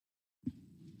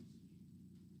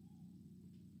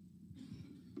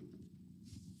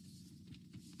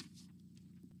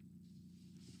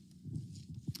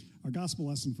Our gospel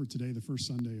lesson for today, the first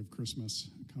Sunday of Christmas,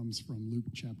 comes from Luke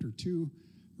chapter 2,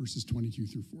 verses 22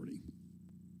 through 40.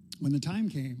 When the time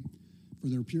came for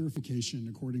their purification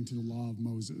according to the law of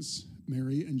Moses,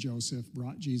 Mary and Joseph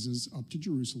brought Jesus up to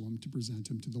Jerusalem to present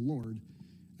him to the Lord.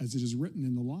 As it is written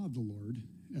in the law of the Lord,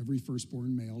 every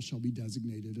firstborn male shall be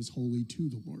designated as holy to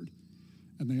the Lord.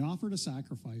 And they offered a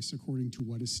sacrifice according to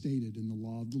what is stated in the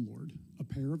law of the Lord, a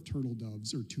pair of turtle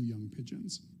doves or 2 young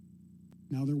pigeons.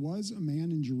 Now there was a man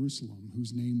in Jerusalem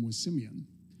whose name was Simeon.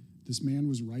 This man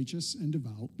was righteous and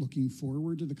devout, looking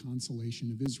forward to the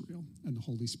consolation of Israel, and the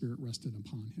Holy Spirit rested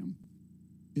upon him.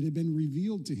 It had been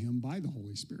revealed to him by the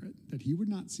Holy Spirit that he would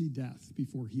not see death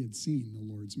before he had seen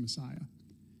the Lord's Messiah.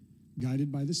 Guided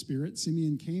by the Spirit,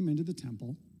 Simeon came into the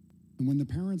temple, and when the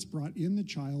parents brought in the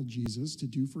child Jesus to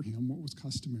do for him what was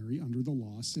customary under the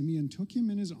law, Simeon took him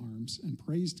in his arms and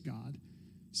praised God,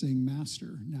 saying,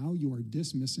 Master, now you are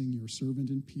dismissing your servant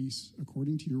in peace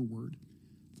according to your word.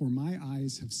 For my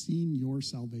eyes have seen your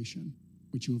salvation,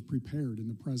 which you have prepared in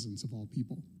the presence of all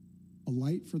people, a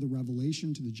light for the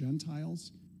revelation to the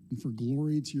Gentiles and for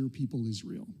glory to your people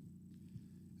Israel.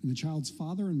 And the child's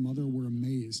father and mother were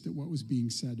amazed at what was being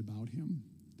said about him.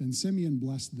 Then Simeon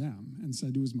blessed them and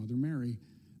said to his mother Mary,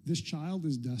 This child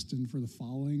is destined for the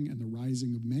falling and the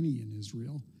rising of many in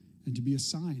Israel, and to be a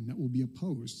sign that will be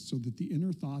opposed, so that the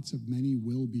inner thoughts of many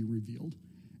will be revealed,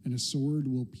 and a sword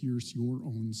will pierce your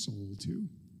own soul too.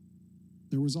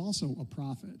 There was also a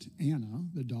prophet, Anna,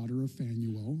 the daughter of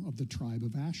Phanuel of the tribe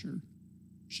of Asher.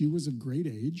 She was of great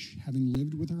age, having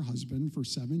lived with her husband for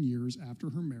 7 years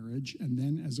after her marriage, and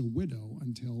then as a widow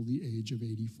until the age of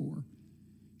 84.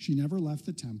 She never left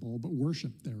the temple, but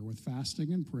worshipped there with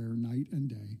fasting and prayer night and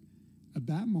day. At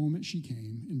that moment she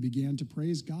came and began to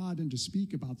praise God and to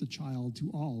speak about the child to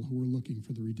all who were looking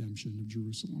for the redemption of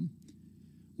Jerusalem.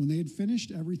 When they had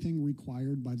finished everything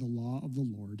required by the law of the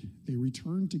Lord, they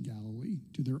returned to Galilee,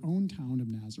 to their own town of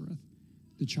Nazareth.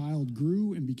 The child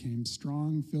grew and became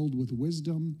strong, filled with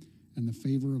wisdom, and the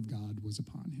favor of God was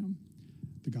upon him.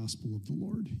 The gospel of the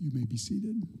Lord. You may be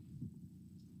seated.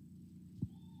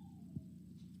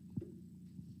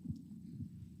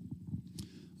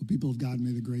 People of God,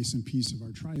 may the grace and peace of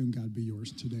our triune God be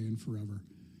yours today and forever.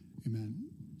 Amen.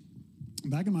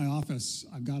 Back in my office,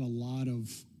 I've got a lot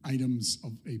of items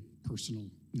of a personal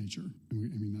nature. I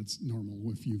mean, that's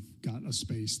normal if you've got a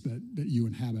space that you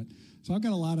inhabit. So I've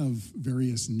got a lot of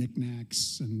various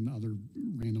knickknacks and other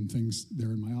random things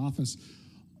there in my office.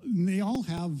 And they all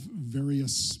have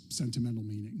various sentimental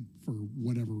meaning for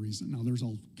whatever reason. Now, there's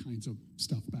all kinds of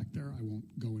stuff back there. I won't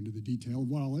go into the detail of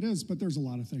what all it is, but there's a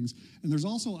lot of things. And there's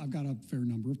also, I've got a fair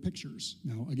number of pictures.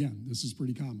 Now, again, this is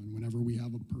pretty common. Whenever we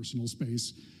have a personal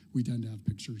space, we tend to have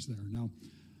pictures there. Now,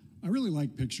 I really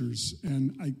like pictures,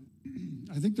 and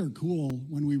I think they're cool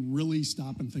when we really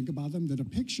stop and think about them, that a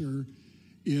picture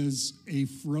is a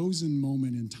frozen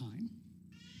moment in time.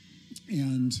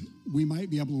 And we might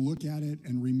be able to look at it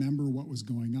and remember what was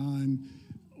going on,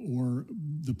 or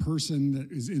the person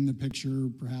that is in the picture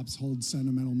perhaps holds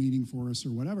sentimental meaning for us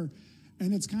or whatever.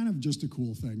 And it's kind of just a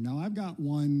cool thing. Now, I've got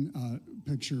one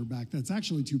picture back that's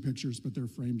actually 2 pictures, but they're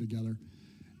framed together.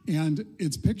 And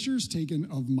it's pictures taken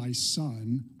of my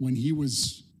son when he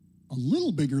was a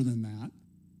little bigger than that,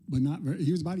 but not very.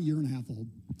 He was about 1.5 years old.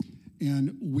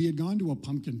 And we had gone to a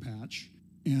pumpkin patch.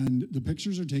 And the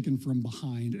pictures are taken from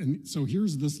behind. And so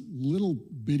here's this little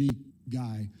bitty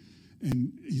guy,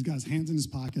 and he's got his hands in his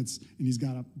pockets, and he's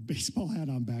got a baseball hat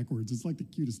on backwards. It's like the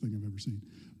cutest thing I've ever seen.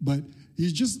 But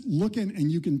he's just looking,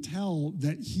 and you can tell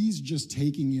that he's just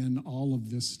taking in all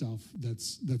of this stuff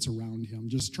that's around him,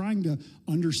 just trying to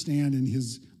understand in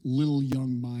his little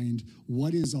young mind,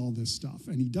 what is all this stuff?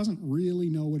 And he doesn't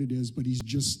really know what it is, but he's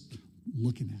just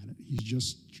looking at it. He's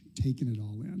just taking it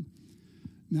all in.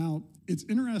 Now, it's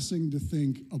interesting to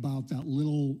think about that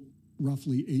little,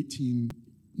 roughly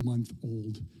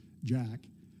 18-month-old Jack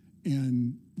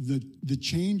and the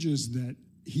changes that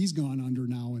he's gone under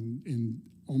now in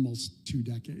almost 2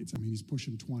 decades. I mean, he's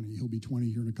pushing 20. He'll be 20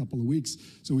 here in a couple of weeks.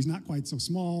 So he's not quite so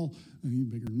small. I mean, he's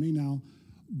bigger than me now.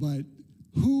 But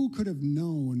who could have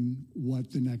known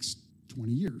what the next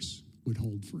 20 years would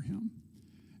hold for him?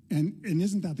 And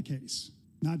isn't that the case?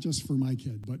 Not just for my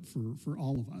kid, but for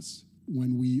all of us.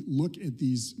 When we look at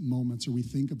these moments, or we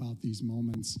think about these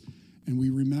moments, and we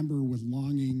remember with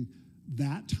longing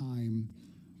that time,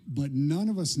 but none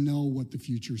of us know what the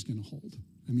future is going to hold.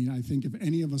 I mean, I think if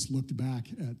any of us looked back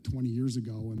at 20 years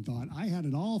ago and thought, I had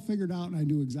it all figured out and I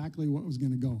knew exactly what was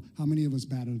going to go, how many of us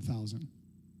batted 1,000?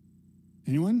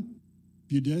 Anyone?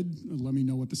 If you did, let me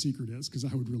know what the secret is, because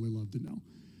I would really love to know.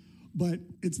 But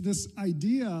it's this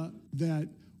idea that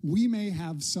we may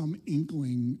have some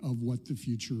inkling of what the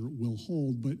future will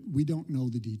hold, but we don't know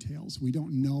the details. We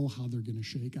don't know how they're going to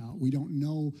shake out. We don't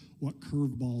know what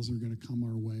curveballs are going to come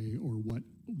our way or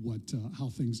how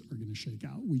things are going to shake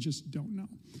out. We just don't know.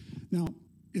 Now,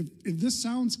 if this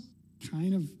sounds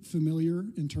kind of familiar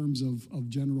in terms of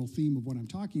general theme of what I'm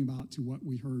talking about to what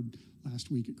we heard last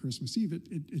week at Christmas Eve,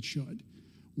 it should.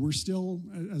 We're still,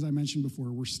 as I mentioned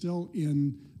before, we're still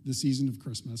in the season of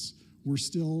Christmas. We're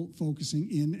still focusing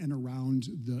in and around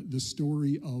the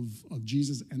story of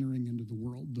Jesus entering into the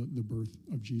world, the birth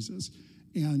of Jesus.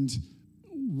 And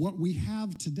what we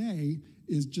have today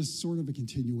is just sort of a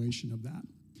continuation of that.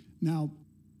 Now,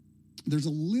 there's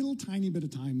a little tiny bit of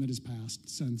time that has passed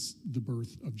since the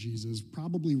birth of Jesus,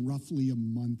 probably roughly a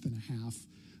month and a half,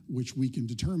 which we can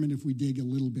determine if we dig a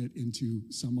little bit into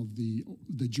some of the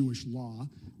Jewish law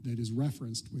that is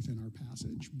referenced within our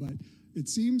passage. But it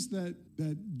seems that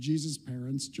Jesus'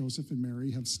 parents, Joseph and Mary,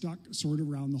 have stuck sort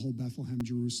of around the whole Bethlehem,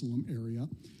 Jerusalem area,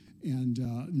 and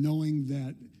knowing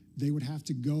that they would have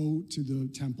to go to the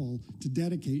temple to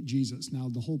dedicate Jesus. Now,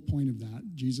 the whole point of that,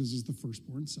 Jesus is the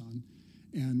firstborn son,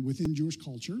 and within Jewish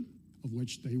culture, of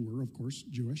which they were, of course,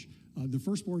 Jewish, the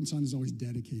firstborn son is always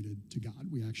dedicated to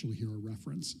God. We actually hear a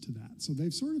reference to that. So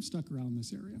they've sort of stuck around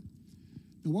this area.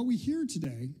 Now, what we hear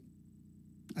today,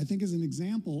 I think, is an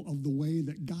example of the way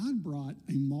that God brought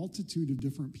a multitude of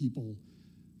different people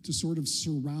to sort of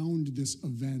surround this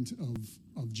event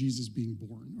of Jesus being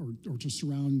born, or to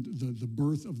surround the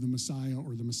birth of the Messiah,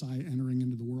 or the Messiah entering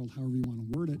into the world, however you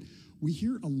want to word it. We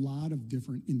hear a lot of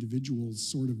different individuals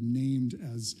sort of named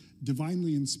as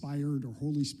divinely inspired or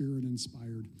Holy Spirit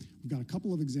inspired. We've got a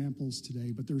couple of examples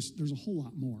today, but there's a whole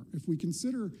lot more. If we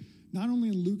consider not only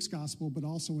in Luke's gospel, but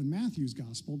also in Matthew's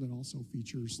gospel that also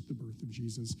features the birth of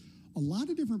Jesus, a lot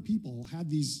of different people had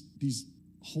these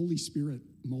Holy Spirit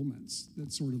moments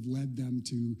that sort of led them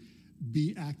to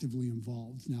be actively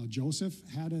involved. Now, Joseph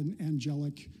had an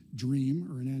angelic dream,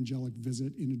 or an angelic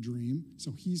visit in a dream,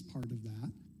 so he's part of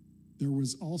that. There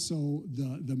was also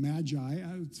the Magi.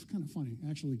 It's kind of funny.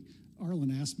 Actually,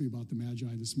 Arlen asked me about the Magi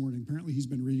this morning. Apparently, he's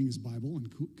been reading his Bible,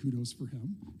 and kudos for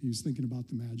him. He was thinking about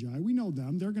the Magi. We know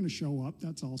them. They're going to show up.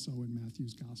 That's also in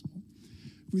Matthew's gospel.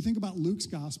 If we think about Luke's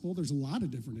gospel, there's a lot of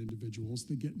different individuals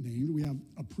that get named. We have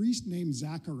a priest named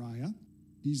Zechariah.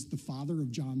 He's the father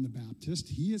of John the Baptist.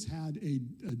 He has had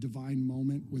a divine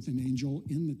moment with an angel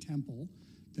in the temple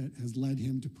that has led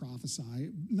him to prophesy,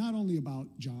 not only about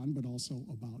John, but also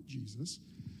about Jesus.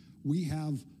 We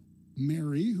have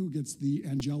Mary, who gets the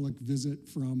angelic visit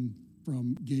from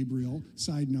Gabriel.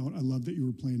 Side note, I love that you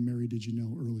were playing Mary Did You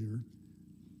Know earlier.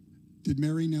 Did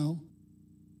Mary know?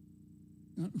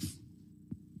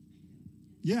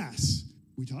 Yes,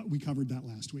 we covered that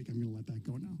last week. I'm going to let that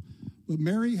go now. But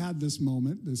Mary had this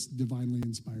moment, this divinely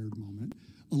inspired moment.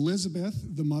 Elizabeth,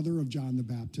 the mother of John the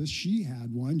Baptist, she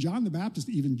had one. John the Baptist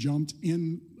even jumped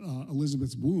in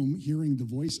Elizabeth's womb, hearing the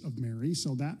voice of Mary,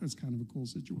 so that was kind of a cool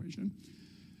situation.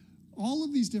 All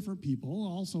of these different people,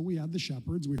 also we had the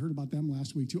shepherds, we heard about them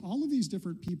last week too. All of these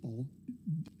different people,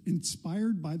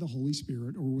 inspired by the Holy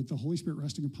Spirit, or with the Holy Spirit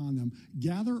resting upon them,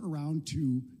 gather around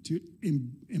to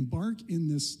embark in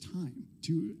this time,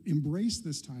 to embrace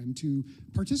this time, to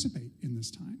participate in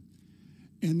this time.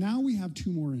 And now we have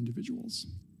two more individuals.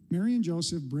 Mary and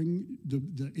Joseph bring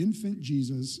the infant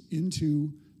Jesus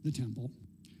into the temple,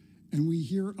 and we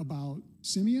hear about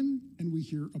Simeon and we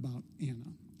hear about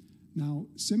Anna. Now,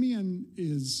 Simeon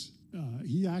is,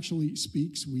 he actually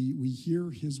speaks. We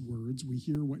hear his words. We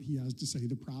hear what he has to say,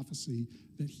 the prophecy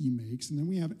that he makes. And then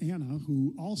we have Anna,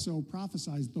 who also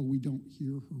prophesies, though we don't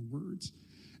hear her words.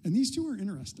 And these two are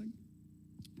interesting.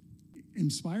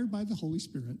 Inspired by the Holy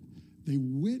Spirit, they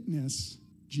witness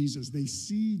Jesus. They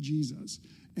see Jesus.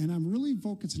 And I'm really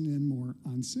focusing in more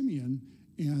on Simeon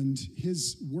and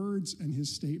his words and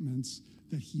his statements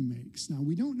that he makes. Now,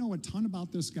 we don't know a ton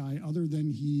about this guy other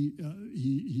than he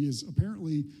is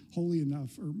apparently holy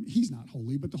enough, or he's not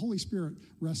holy, but the Holy Spirit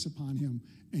rests upon him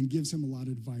and gives him a lot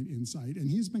of divine insight. And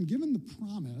he's been given the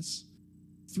promise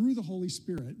through the Holy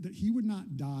Spirit that he would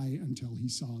not die until he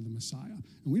saw the Messiah.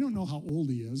 And we don't know how old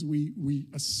he is. We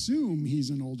assume he's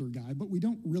an older guy, but we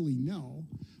don't really know.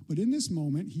 But in this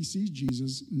moment, he sees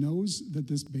Jesus, knows that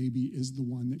this baby is the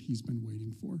one that he's been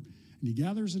waiting for. And he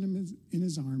gathers him in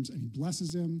his arms, and he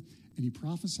blesses him, and he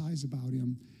prophesies about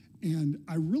him. And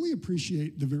I really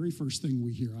appreciate the very first thing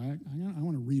we hear. I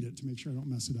want to read it to make sure I don't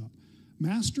mess it up.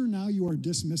 Master, now you are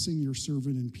dismissing your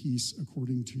servant in peace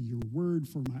according to your word,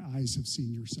 for my eyes have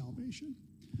seen your salvation.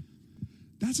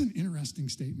 That's an interesting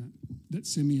statement that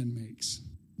Simeon makes,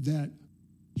 that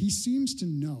he seems to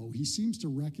know, he seems to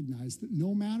recognize that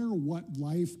no matter what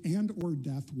life and or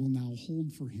death will now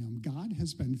hold for him, God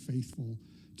has been faithful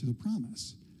to the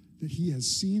promise, that he has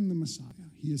seen the Messiah.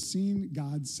 He has seen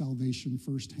God's salvation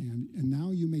firsthand, and now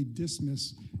you may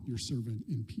dismiss your servant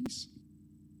in peace.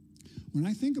 When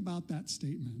I think about that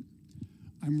statement,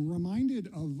 I'm reminded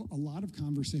of a lot of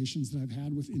conversations that I've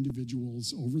had with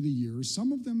individuals over the years,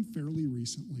 some of them fairly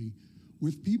recently,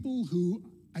 with people who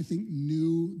I think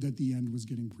knew that the end was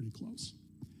getting pretty close.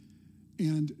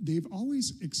 And they've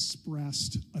always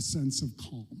expressed a sense of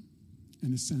calm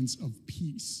and a sense of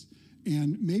peace.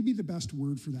 And maybe the best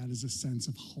word for that is a sense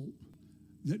of hope,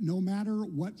 that no matter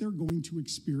what they're going to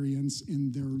experience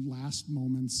in their last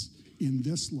moments in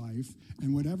this life,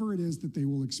 and whatever it is that they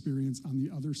will experience on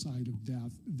the other side of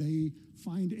death, they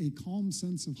find a calm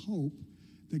sense of hope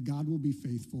that God will be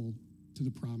faithful to the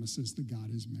promises that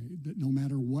God has made, that no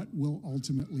matter what will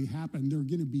ultimately happen, they're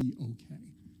going to be okay.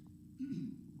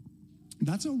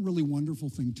 That's a really wonderful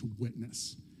thing to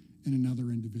witness in another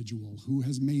individual who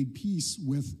has made peace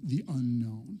with the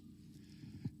unknown.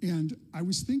 And I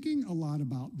was thinking a lot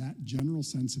about that general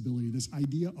sensibility, this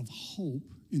idea of hope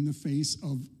in the face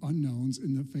of unknowns,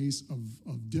 in the face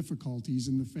of difficulties,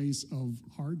 in the face of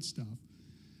hard stuff,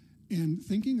 and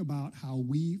thinking about how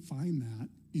we find that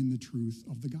in the truth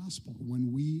of the gospel,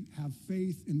 when we have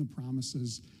faith in the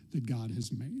promises that God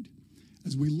has made.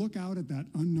 As we look out at that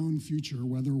unknown future,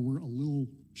 whether we're a little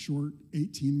short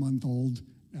 18-month-old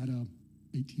at a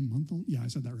 18-month-old? Yeah, I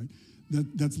said that right.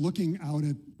 That's looking out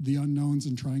at the unknowns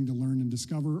and trying to learn and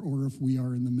discover, or if we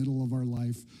are in the middle of our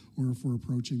life, or if we're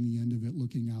approaching the end of it,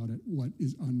 looking out at what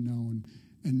is unknown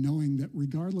and knowing that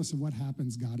regardless of what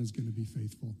happens, God is going to be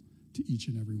faithful to each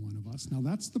and every one of us. Now,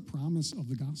 that's the promise of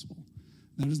the gospel.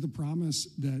 That is the promise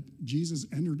that Jesus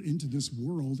entered into this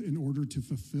world in order to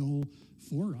fulfill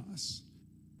for us.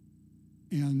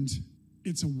 And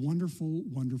it's a wonderful,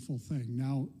 wonderful thing.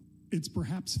 Now, it's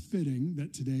perhaps fitting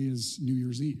that today is New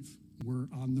Year's Eve. We're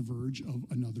on the verge of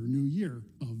another new year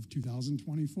of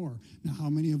 2024. Now, how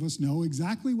many of us know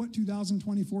exactly what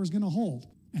 2024 is going to hold?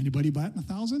 Anybody batting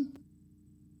 1,000?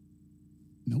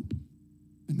 Nope.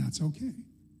 And that's okay.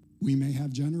 We may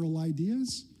have general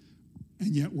ideas,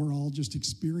 and yet we're all just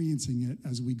experiencing it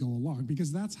as we go along,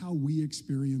 because that's how we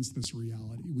experience this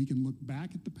reality. We can look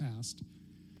back at the past,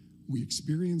 we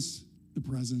experience the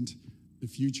present, the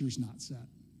future's not set.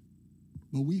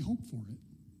 But we hope for it.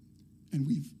 And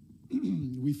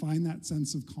we find that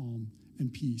sense of calm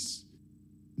and peace,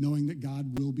 knowing that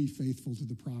God will be faithful to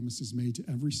the promises made to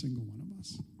every single one of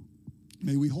us.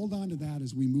 May we hold on to that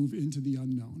as we move into the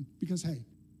unknown, because, hey,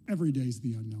 every day is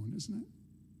the unknown, isn't it?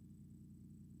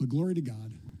 But glory to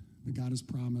God, that God has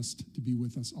promised to be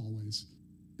with us always.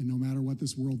 And no matter what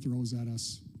this world throws at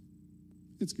us,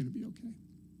 it's going to be okay.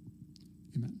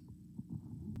 Amen.